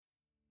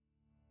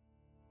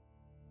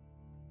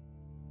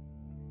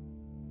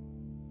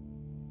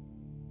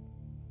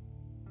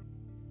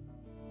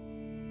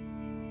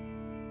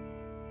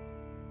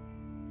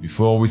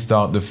Before we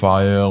start the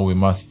fire, we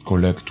must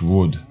collect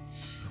wood.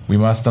 We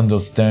must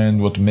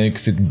understand what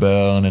makes it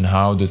burn and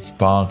how the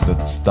spark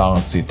that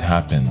starts it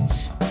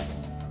happens.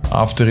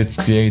 After it's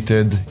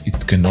created,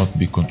 it cannot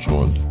be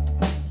controlled.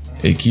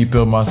 A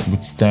keeper must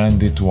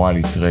withstand it while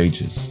it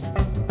rages.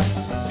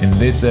 In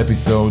this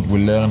episode,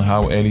 we'll learn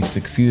how Ellie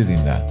succeeded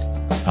in that,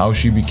 how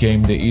she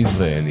became the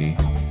Israeli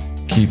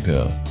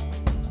keeper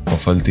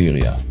of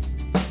Algeria.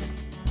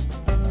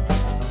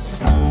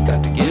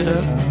 Got to get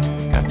up,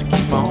 got to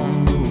keep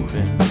on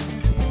moving.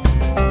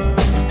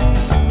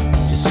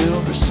 The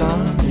silver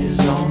sun is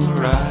on the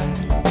rise.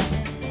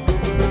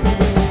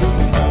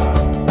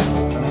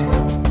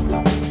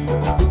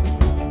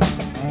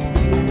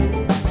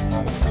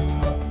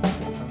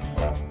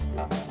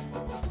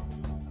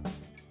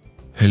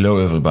 Hello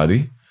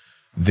everybody,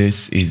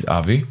 this is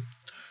Avi.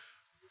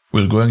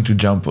 We're going to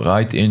jump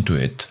right into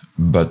it,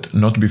 but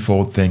not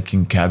before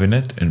thanking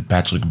Cabinet and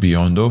Patrick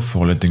Biondo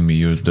for letting me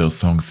use their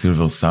song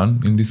Silver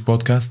Sun in this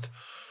podcast.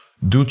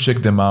 Do check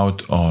them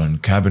out on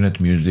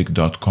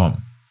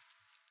cabinetmusic.com.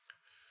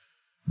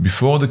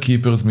 Before the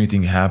Keepers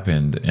meeting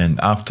happened and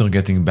after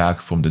getting back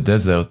from the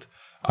desert,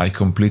 I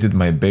completed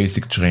my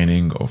basic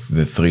training of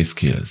the 3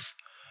 skills: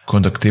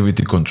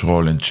 conductivity,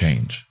 control, and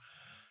change.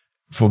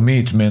 For me,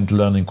 it meant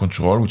learning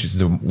control, which is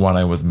the one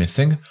I was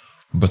missing.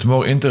 But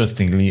more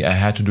interestingly, I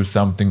had to do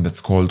something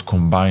that's called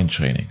combined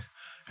training.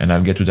 And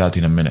I'll get to that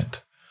in a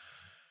minute.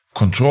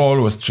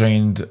 Control was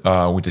trained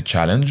with a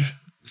challenge,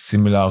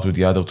 similar to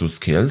the other 2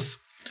 skills.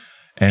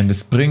 And the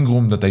spring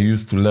room that I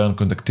used to learn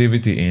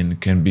conductivity in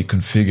can be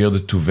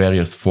configured to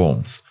various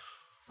forms.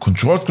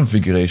 Control's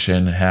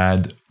configuration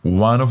had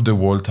one of the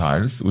wall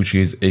tiles, which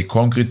is a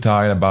concrete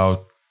tile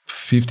about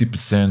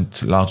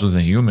 50% larger than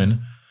a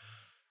human,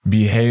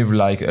 behave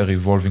like a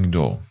revolving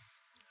door.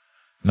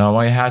 Now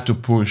I had to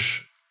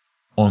push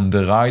on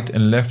the right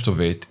and left of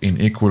it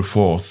in equal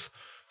force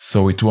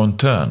so it won't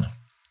turn.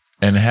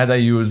 And had I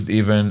used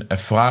even a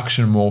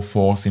fraction more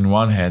force in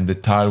one hand, the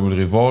tile will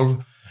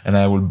revolve and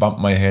I will bump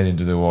my head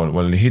into the wall,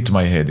 hit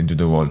my head into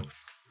the wall.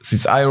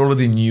 Since I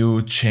already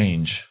knew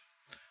change,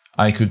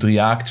 I could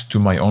react to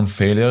my own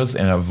failures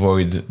and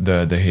avoid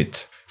the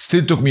hit.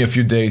 Still took me a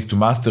few days to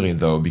master it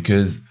though,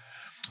 because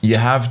you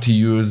have to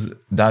use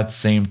that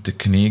same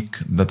technique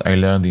that I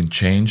learned in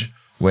change,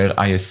 where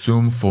I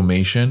assume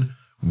formation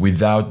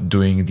without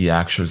doing the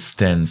actual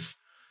stance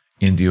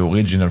in the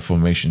original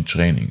formation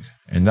training.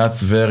 And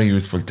that's very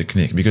useful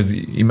technique, because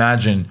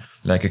imagine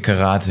like a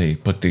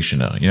karate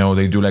practitioner,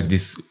 they do like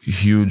these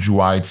huge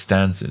wide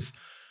stances.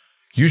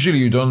 Usually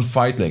you don't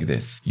fight like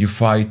this. You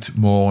fight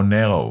more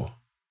narrow.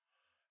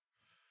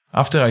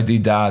 After I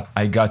did that,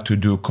 I got to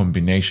do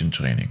combination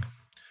training.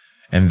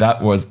 And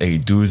that was a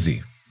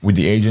doozy. With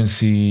the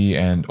agency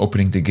and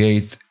opening the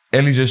gate,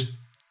 Ellie just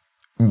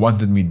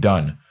wanted me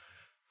done.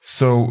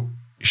 So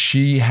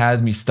she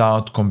had me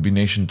start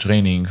combination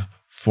training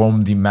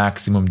from the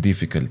maximum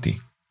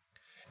difficulty.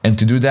 And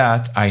to do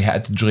that, I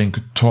had to drink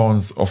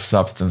tons of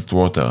substanced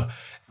water.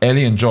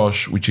 Ellie and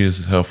Josh, which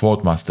is her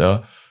fourth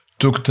master,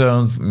 took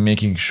turns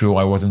making sure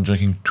I wasn't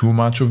drinking too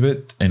much of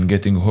it and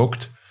getting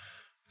hooked,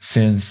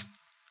 since,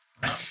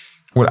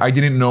 I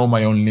didn't know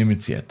my own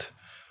limits yet.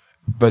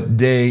 But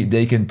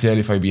they can tell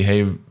if I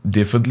behave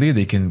differently.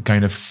 They can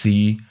kind of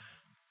see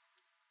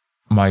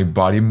my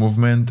body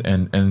movement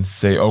and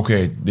say,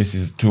 okay, this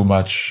is too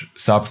much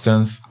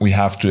substance. We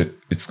have to,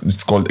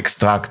 it's called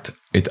extract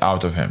it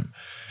out of him.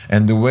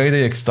 And the way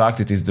they extract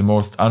it is the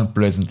most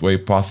unpleasant way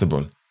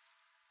possible.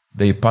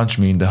 They punch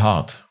me in the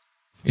heart.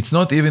 It's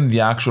not even the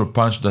actual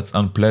punch that's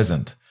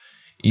unpleasant.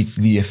 It's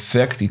the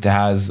effect it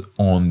has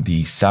on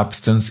the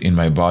substance in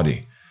my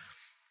body.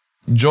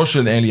 Josh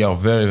and Ellie are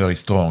very, very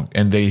strong,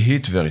 and they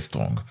hit very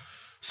strong.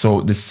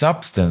 So the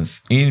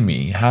substance in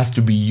me has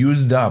to be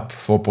used up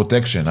for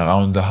protection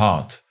around the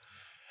heart.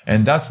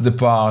 And that's the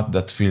part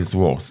that feels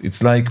worse.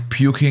 It's like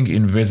puking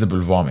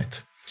invisible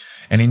vomit.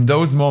 And in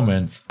those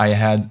moments, I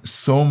had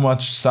so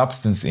much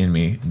substance in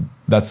me,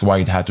 that's why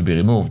it had to be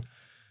removed,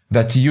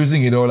 that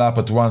using it all up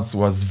at once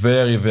was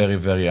very, very,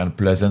 very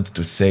unpleasant,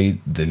 to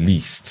say the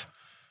least.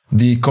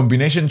 The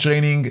combination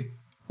training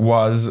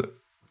was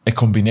a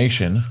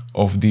combination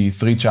of the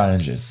 3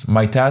 challenges.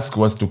 My task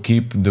was to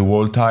keep the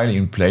wall tile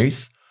in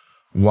place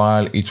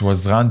while it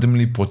was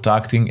randomly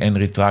protracting and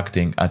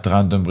retracting at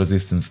random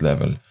resistance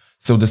level.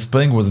 So the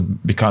spring was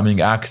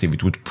becoming active.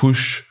 It would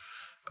push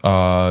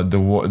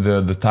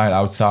the tile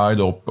outside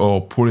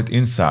or pull it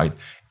inside,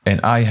 and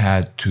I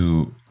had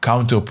to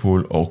counter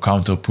pull or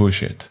counter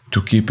push it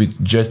to keep it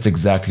just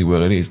exactly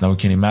where it is. Now you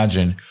can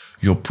imagine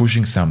you're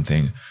pushing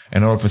something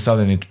and all of a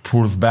sudden it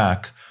pulls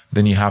back.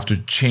 Then you have to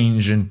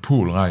change and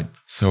pull, right?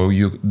 So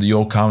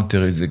your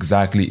counter is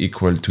exactly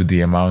equal to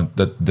the amount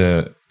that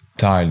the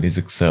tile is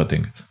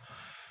exerting.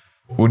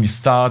 When you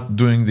start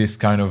doing this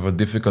kind of a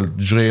difficult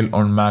drill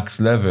on max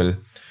level,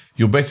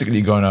 you're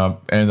basically gonna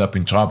end up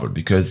in trouble,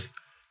 because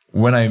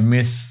when I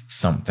miss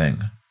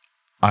something,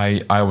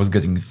 I was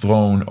getting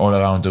thrown all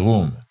around the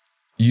room.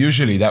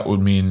 Usually that would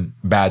mean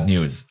bad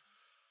news.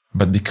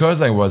 But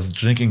because I was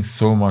drinking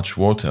so much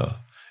water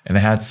and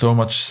I had so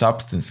much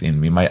substance in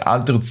me. My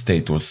altered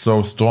state was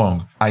so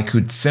strong. I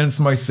could sense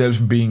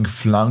myself being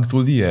flung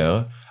through the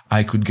air.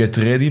 I could get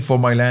ready for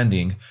my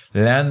landing,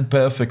 land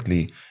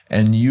perfectly,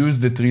 and use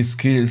the 3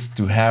 skills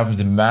to have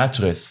the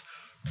mattress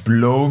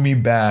blow me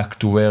back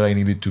to where I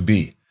needed to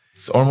be.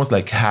 It's almost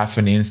like half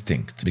an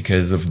instinct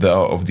because of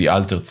the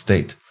altered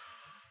state.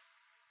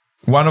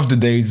 One of the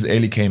days,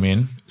 Ellie came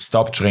in,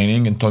 stopped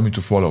training, and told me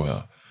to follow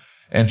her.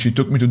 And she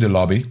took me to the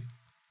lobby,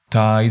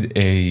 tied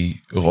a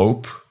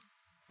rope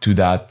to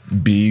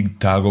that big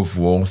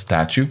tug-of-war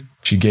statue.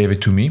 She gave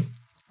it to me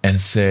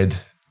and said,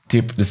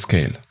 tip the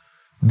scale.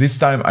 This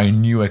time I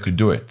knew I could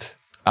do it.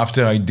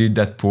 After I did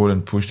that pull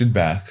and pushed it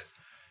back,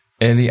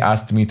 Ellie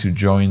asked me to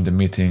join the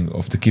meeting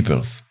of the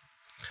keepers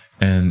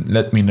and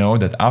let me know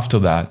that after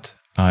that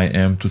I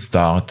am to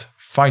start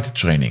fight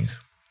training.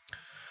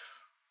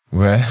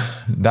 Well,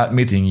 that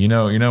meeting, you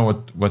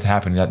know what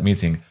happened in that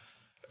meeting.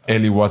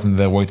 Ellie wasn't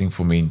there waiting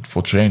for me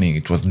for training.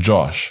 It was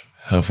Josh,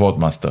 her fort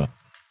master.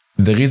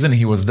 The reason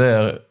he was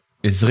there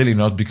is really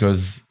not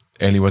because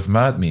Ellie was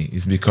mad at me.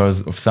 It's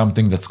because of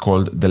something that's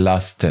called the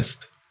last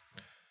test.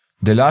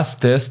 The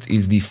last test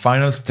is the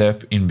final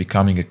step in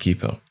becoming a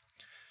keeper.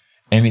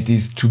 And it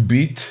is to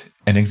beat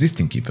an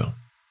existing keeper.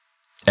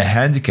 A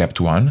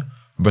handicapped one,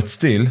 but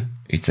still,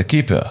 it's a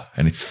keeper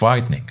and it's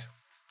frightening.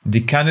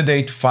 The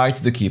candidate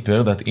fights the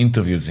keeper that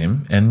interviews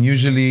him, and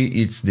usually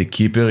it's the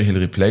keeper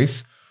he'll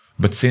replace.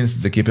 But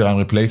since the keeper I'm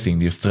replacing,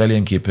 the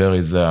Australian keeper,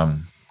 is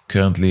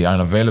currently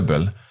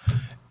unavailable,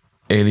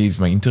 Ellie is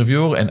my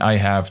interviewer and I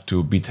have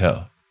to beat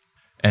her.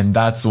 And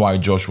that's why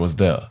Josh was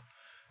there.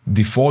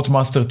 The fort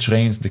master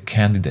trains the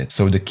candidate,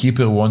 so the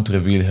keeper won't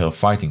reveal her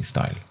fighting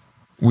style.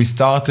 We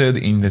started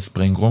in the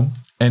spring room,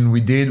 and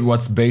we did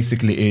what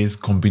basically is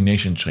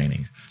combination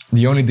training.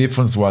 The only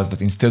difference was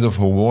that instead of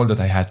a wall that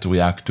I had to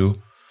react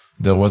to,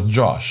 there was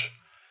Josh.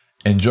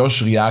 And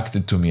Josh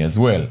reacted to me as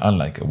well,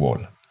 unlike a wall.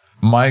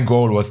 My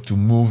goal was to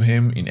move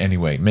him in any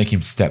way, make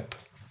him step.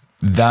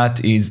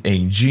 That is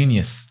a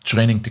genius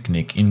training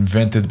technique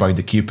invented by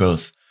the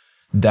keepers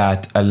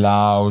that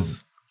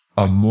allows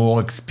a more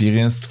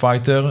experienced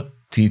fighter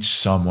teach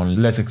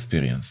someone less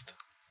experienced.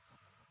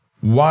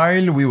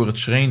 While we were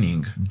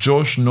training,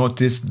 Josh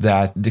noticed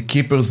that the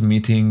keepers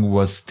meeting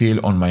was still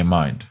on my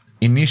mind.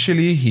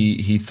 Initially,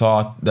 he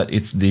thought that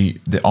it's the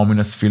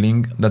ominous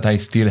feeling that I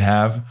still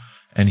have,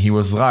 and he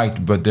was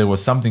right, but there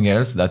was something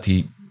else that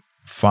he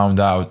found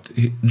out.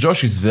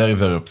 Josh is very,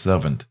 very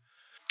observant.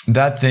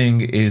 That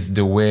thing is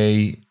the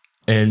way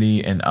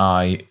Ellie and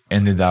I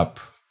ended up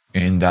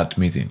in that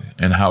meeting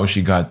and how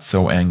she got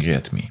so angry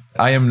at me.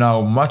 I am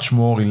now much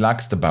more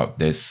relaxed about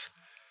this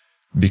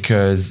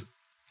because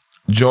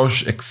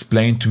Josh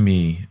explained to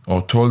me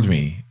or told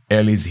me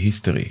Ellie's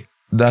history.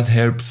 That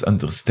helps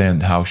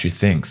understand how she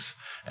thinks.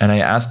 And I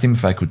asked him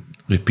if I could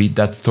repeat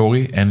that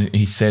story, and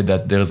he said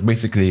that there's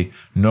basically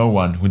no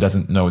one who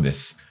doesn't know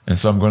this. And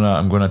so I'm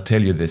gonna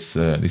tell you this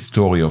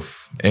story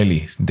of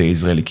Ellie, the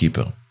Israeli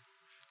keeper.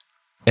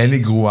 Ellie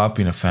grew up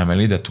in a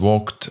family that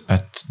worked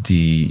at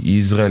the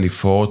Israeli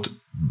fort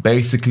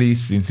basically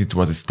since it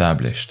was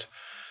established.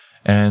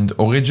 And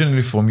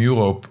originally from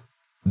Europe,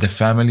 the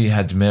family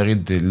had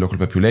married the local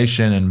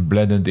population and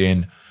blended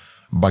in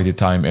by the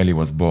time Ellie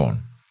was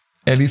born.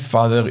 Ellie's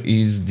father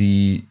is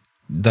the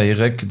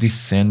direct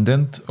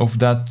descendant of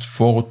that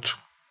fort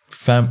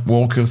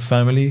workers'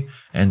 family,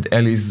 and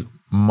Ellie's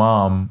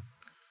mom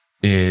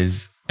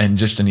is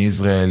just an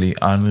Israeli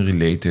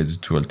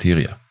unrelated to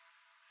Algeria.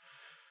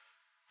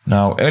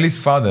 Now,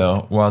 Ellie's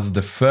father was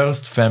the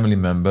first family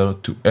member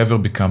to ever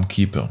become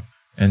keeper,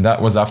 and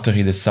that was after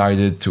he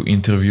decided to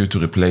interview to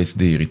replace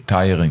the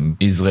retiring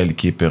Israeli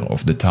keeper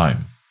of the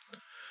time.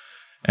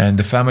 And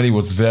the family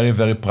was very,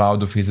 very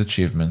proud of his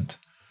achievement,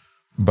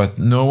 but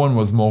no one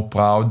was more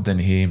proud than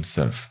he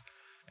himself.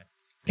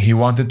 He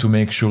wanted to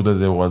make sure that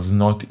there was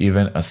not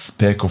even a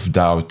speck of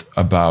doubt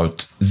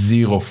about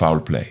zero foul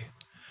play,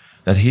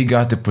 that he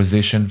got the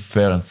position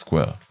fair and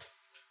square.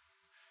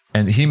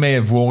 And he may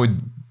have worried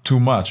too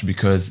much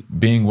because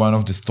being one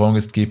of the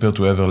strongest keepers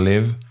to ever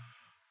live,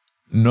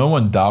 no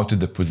one doubted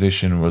the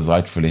position was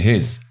rightfully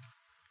his.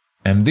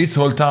 And this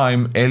whole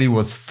time, Ellie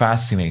was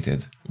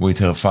fascinated with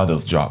her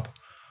father's job.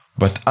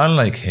 But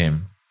unlike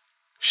him,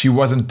 she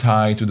wasn't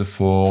tied to the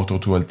fort or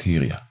to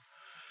Algeria.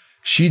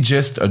 She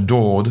just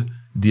adored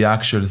the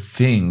actual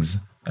things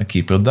a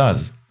keeper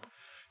does.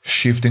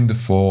 Shifting the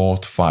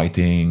fort,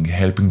 fighting,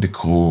 helping the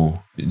crew,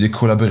 the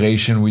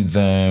collaboration with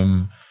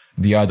them,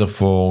 the other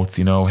forts,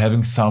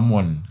 having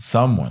someone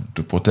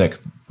to protect,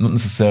 not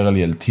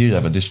necessarily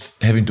Algeria, but just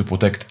having to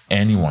protect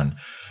anyone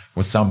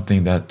was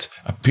something that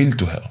appealed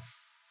to her.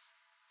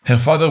 Her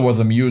father was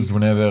amused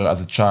whenever,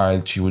 as a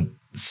child, she would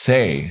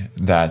say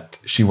that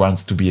she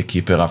wants to be a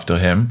keeper after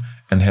him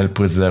and help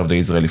preserve the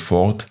Israeli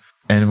fort.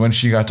 And when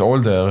she got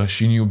older,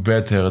 she knew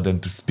better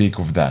than to speak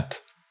of that.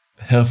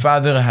 Her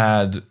father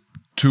had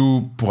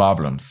two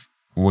problems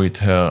with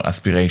her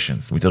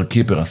aspirations, with her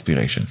keeper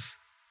aspirations.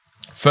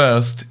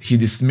 First, he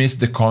dismissed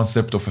the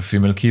concept of a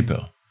female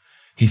keeper.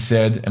 He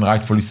said, and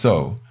rightfully so,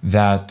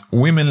 that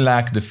women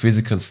lack the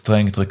physical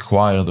strength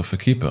required of a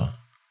keeper.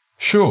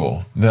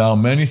 Sure, there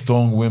are many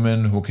strong women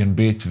who can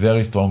beat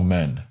very strong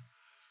men.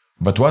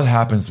 But what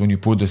happens when you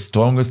put the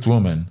strongest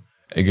woman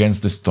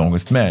against the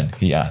strongest man?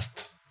 He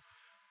asked.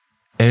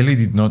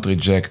 Ellie did not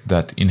reject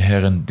that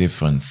inherent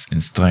difference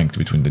in strength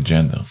between the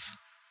genders.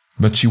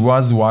 But she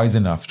was wise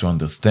enough to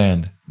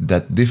understand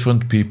that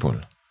different people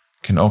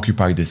can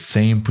occupy the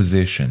same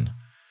position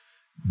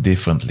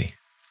differently.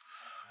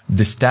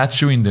 The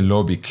statue in the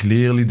lobby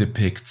clearly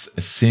depicts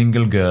a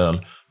single girl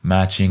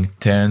matching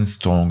 10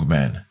 strong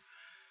men.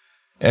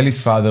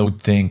 Ellie's father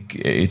would think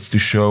it's to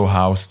show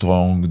how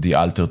strong the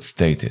altered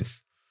state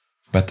is.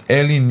 But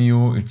Ellie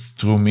knew its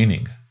true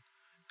meaning.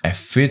 A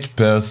fit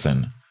person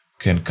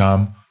can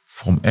come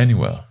from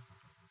anywhere.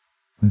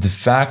 The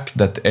fact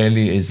that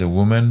Ellie is a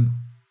woman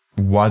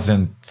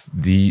wasn't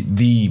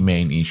the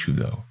main issue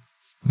though.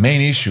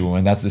 Main issue,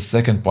 and that's the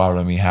second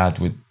problem he had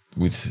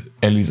with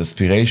Ellie's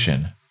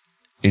aspiration,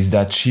 is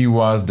that she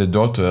was the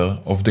daughter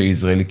of the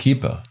Israeli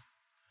keeper.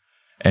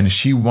 And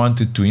she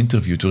wanted to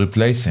interview to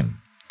replace him.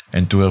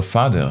 And to her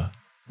father,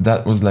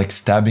 that was like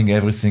stabbing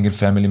every single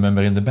family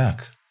member in the back.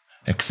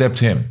 Except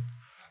him.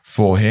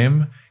 For him,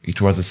 it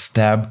was a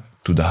stab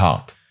to the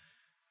heart.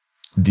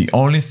 The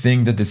only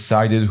thing that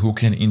decided who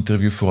can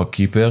interview for a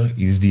keeper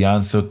is the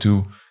answer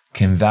to,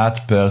 can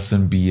that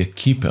person be a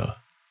keeper?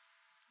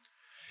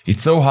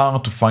 It's so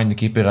hard to find a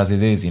keeper as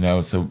it is,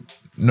 so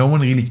no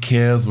one really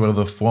cares where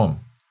they're from.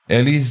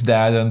 Ellie's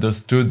dad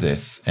understood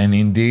this, and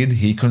indeed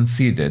he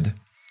conceded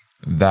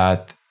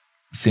that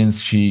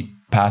since she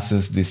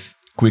passes this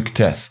quick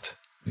test,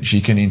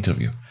 she can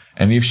interview.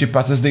 And if she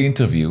passes the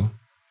interview,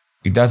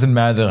 it doesn't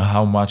matter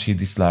how much he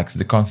dislikes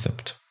the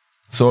concept.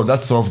 So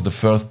that solves the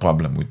first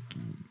problem with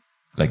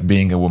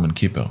being a woman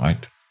keeper,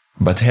 right?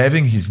 But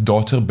having his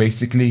daughter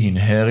basically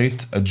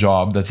inherit a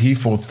job that he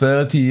for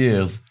 30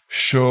 years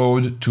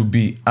showed to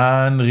be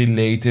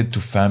unrelated to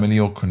family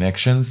or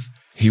connections,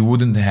 he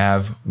wouldn't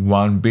have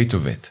one bit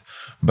of it.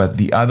 But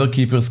the other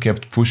keepers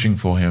kept pushing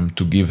for him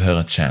to give her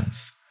a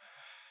chance.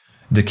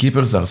 The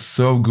keepers are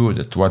so good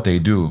at what they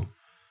do,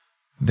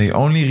 they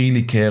only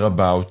really care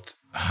about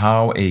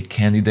how a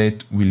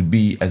candidate will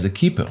be as a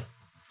keeper.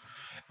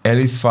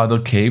 Ellie's father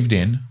caved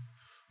in,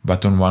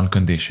 but on one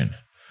condition.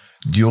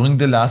 During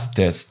the last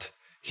test,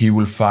 he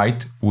will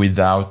fight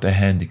without a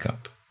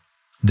handicap.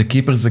 The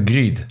keepers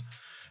agreed,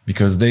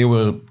 because they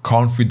were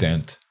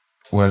confident.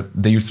 Well,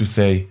 they used to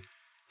say,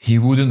 he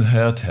wouldn't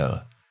hurt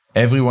her.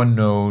 Everyone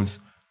knows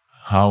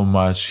how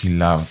much he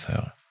loves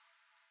her.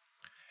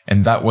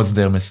 And that was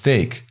their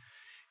mistake.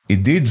 He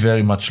did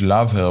very much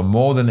love her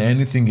more than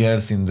anything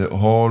else in the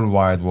whole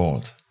wide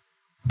world.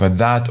 But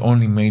that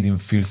only made him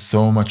feel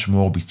so much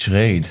more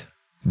betrayed.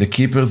 The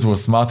keepers were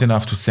smart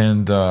enough to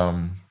send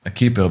a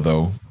keeper,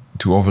 though,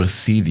 to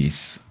oversee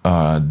this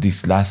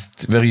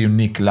very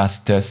unique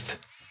last test,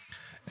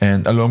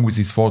 and along with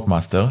his fourth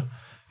master,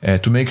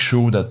 to make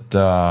sure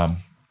that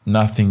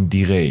nothing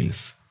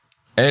derails.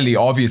 Ellie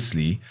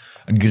obviously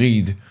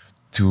agreed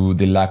to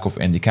the lack of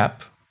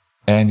handicap,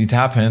 and it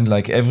happened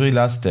like every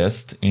last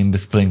test in the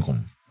spring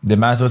room. The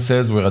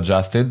mattresses were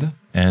adjusted,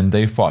 and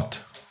they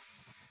fought.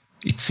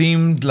 It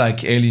seemed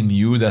like Ellie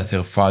knew that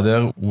her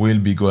father will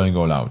be going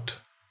all out.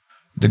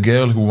 The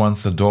girl who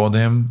once adored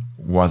him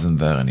wasn't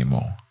there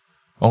anymore.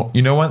 Or,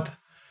 you know what?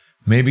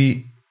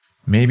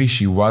 Maybe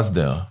she was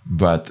there,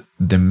 but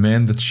the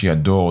man that she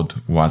adored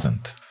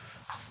wasn't.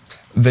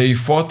 They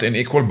fought an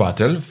equal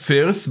battle,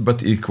 fierce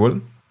but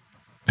equal.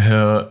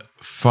 Her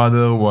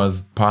father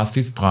was past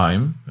his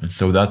prime, and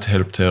so that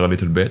helped her a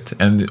little bit,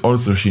 and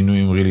also she knew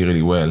him really,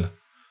 really well.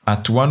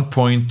 At one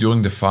point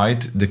during the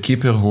fight, the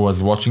keeper who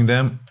was watching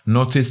them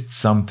noticed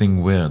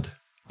something weird.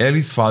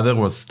 Ellie's father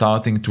was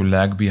starting to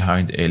lag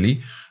behind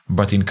Ellie,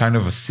 but in kind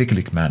of a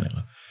cyclic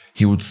manner.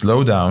 He would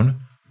slow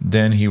down,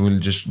 then he will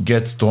just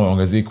get strong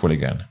as equal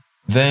again.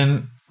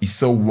 Then he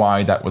saw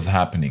why that was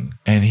happening,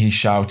 and he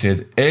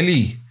shouted,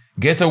 "Ellie,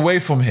 get away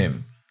from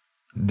him!"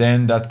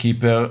 Then that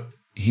keeper,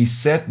 he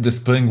set the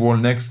spring wall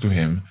next to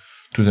him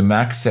to the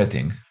max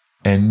setting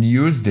and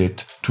used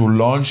it to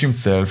launch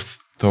himself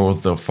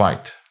towards their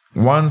fight.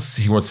 Once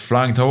he was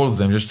flying towards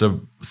them, just a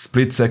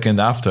split second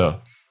after,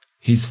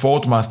 his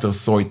fourth master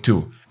saw it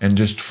too and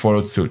just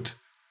followed suit.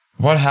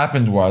 What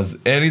happened was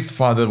Ellie's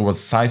father was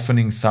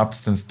siphoning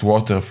substanced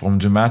water from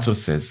the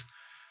mattresses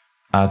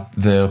at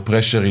their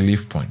pressure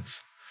relief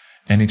points.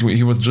 And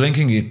he was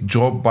drinking it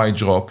drop by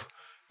drop,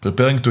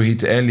 preparing to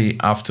hit Ellie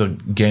after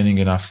gaining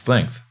enough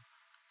strength.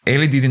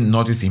 Ellie didn't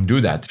notice him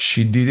do that.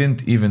 She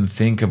didn't even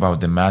think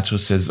about the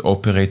mattresses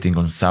operating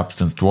on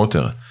substanced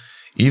water,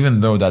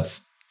 even though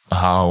that's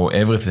how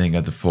everything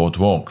at the fort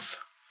works.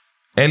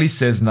 Ellie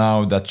says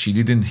now that she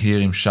didn't hear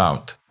him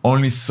shout,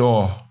 only saw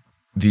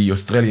the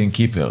Australian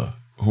keeper,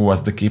 who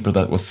was the keeper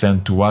that was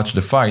sent to watch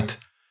the fight,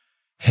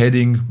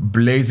 heading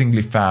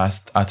blazingly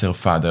fast at her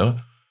father,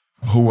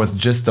 who was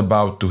just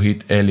about to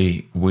hit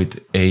Ellie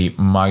with a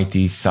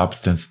mighty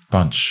substanced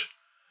punch,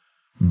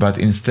 but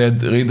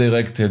instead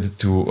redirected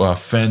to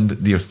fend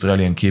the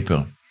Australian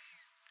keeper.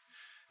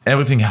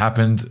 Everything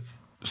happened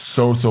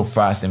so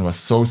fast and was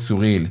so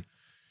surreal.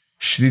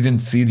 She didn't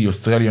see the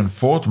Australian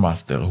fort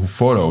master who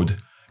followed,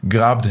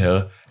 grabbed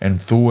her,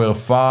 and threw her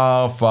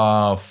far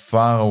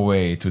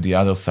away to the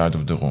other side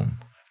of the room.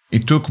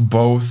 It took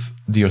both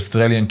the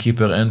Australian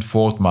keeper and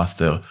fort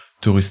master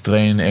to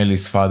restrain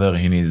Ellie's father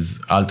in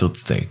his altered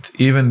state,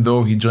 even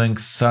though he drank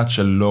such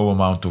a low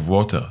amount of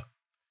water.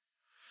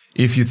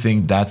 If you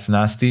think that's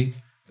nasty,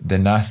 the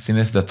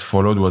nastiness that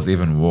followed was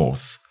even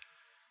worse.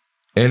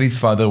 Ellie's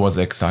father was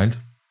exiled.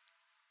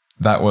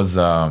 That was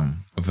a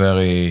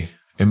very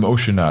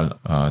emotional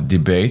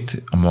debate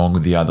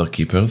among the other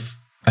keepers.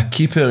 A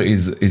keeper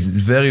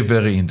is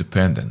very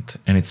independent,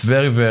 and it's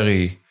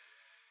very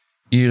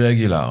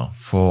irregular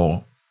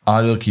for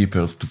other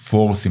keepers to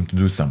force him to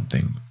do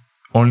something.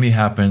 Only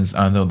happens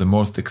under the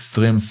most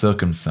extreme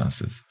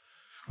circumstances,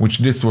 which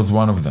this was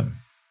one of them.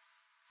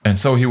 And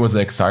so he was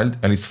exiled,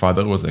 Ellie's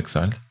father was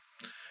exiled,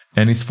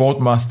 and his fort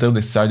master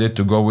decided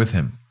to go with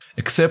him.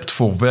 Except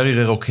for very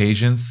rare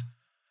occasions,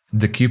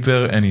 the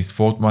keeper and his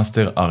fort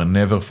master are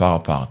never far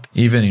apart,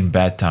 even in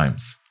bad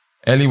times.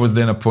 Ellie was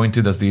then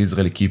appointed as the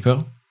Israeli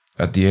keeper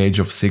at the age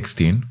of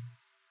 16.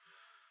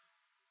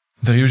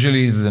 There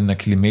usually is an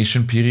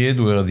acclimation period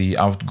where the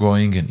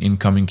outgoing and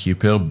incoming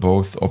keeper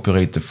both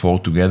operate the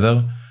fort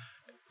together,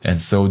 and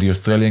so the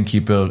Australian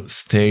keeper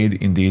stayed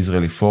in the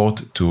Israeli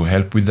fort to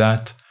help with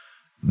that.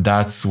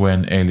 That's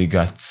when Ellie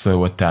got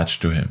so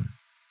attached to him.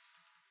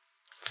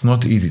 It's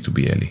not easy to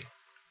be Ellie.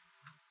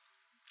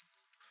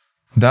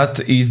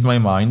 That eased my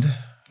mind a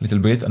little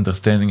bit,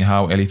 understanding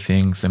how Ellie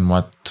thinks and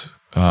what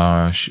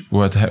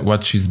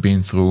she's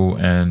been through,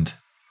 and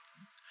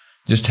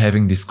just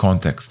having this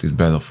context is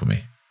better for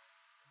me.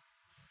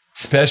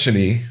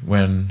 Especially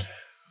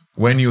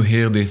when you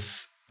hear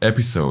this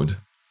episode,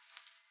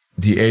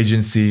 the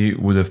agency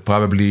would have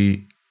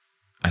probably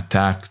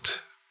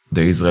attacked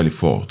the Israeli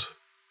fort.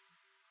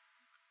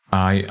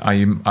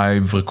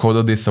 I've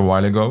recorded this a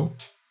while ago,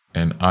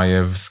 and I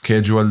have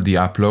scheduled the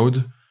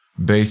upload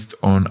based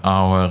on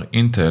our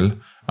intel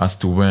as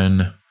to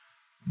when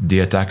the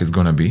attack is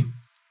gonna be.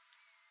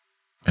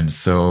 And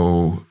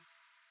so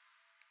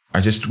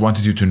I just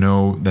wanted you to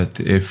know that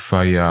if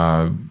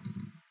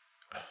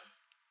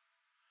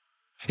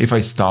I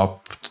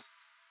stop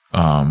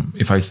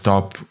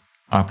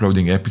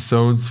uploading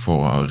episodes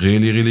for a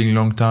really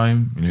long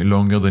time,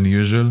 longer than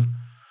usual,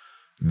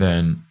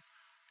 then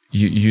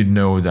you'd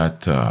know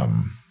that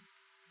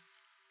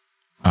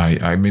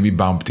I maybe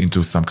bumped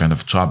into some kind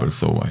of trouble.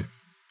 So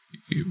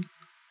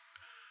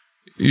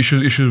you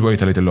should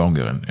wait a little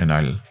longer, and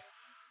I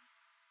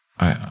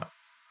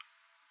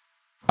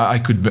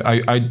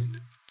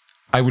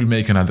will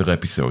make another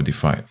episode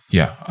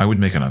I would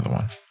make another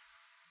one.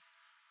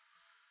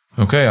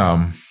 Okay,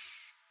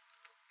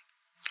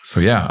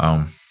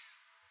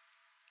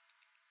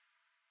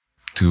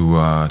 to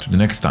the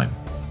next time.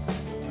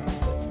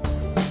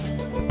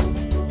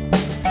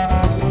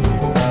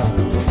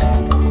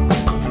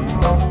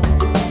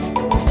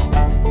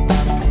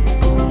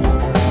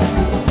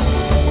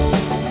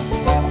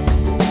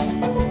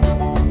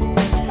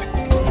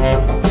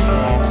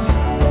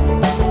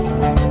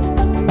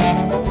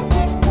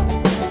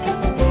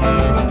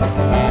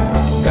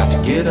 Got to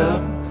get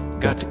up,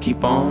 got to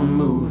keep on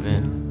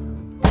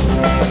moving.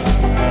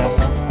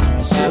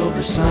 The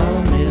silver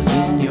sun is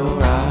in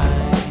your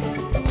eyes.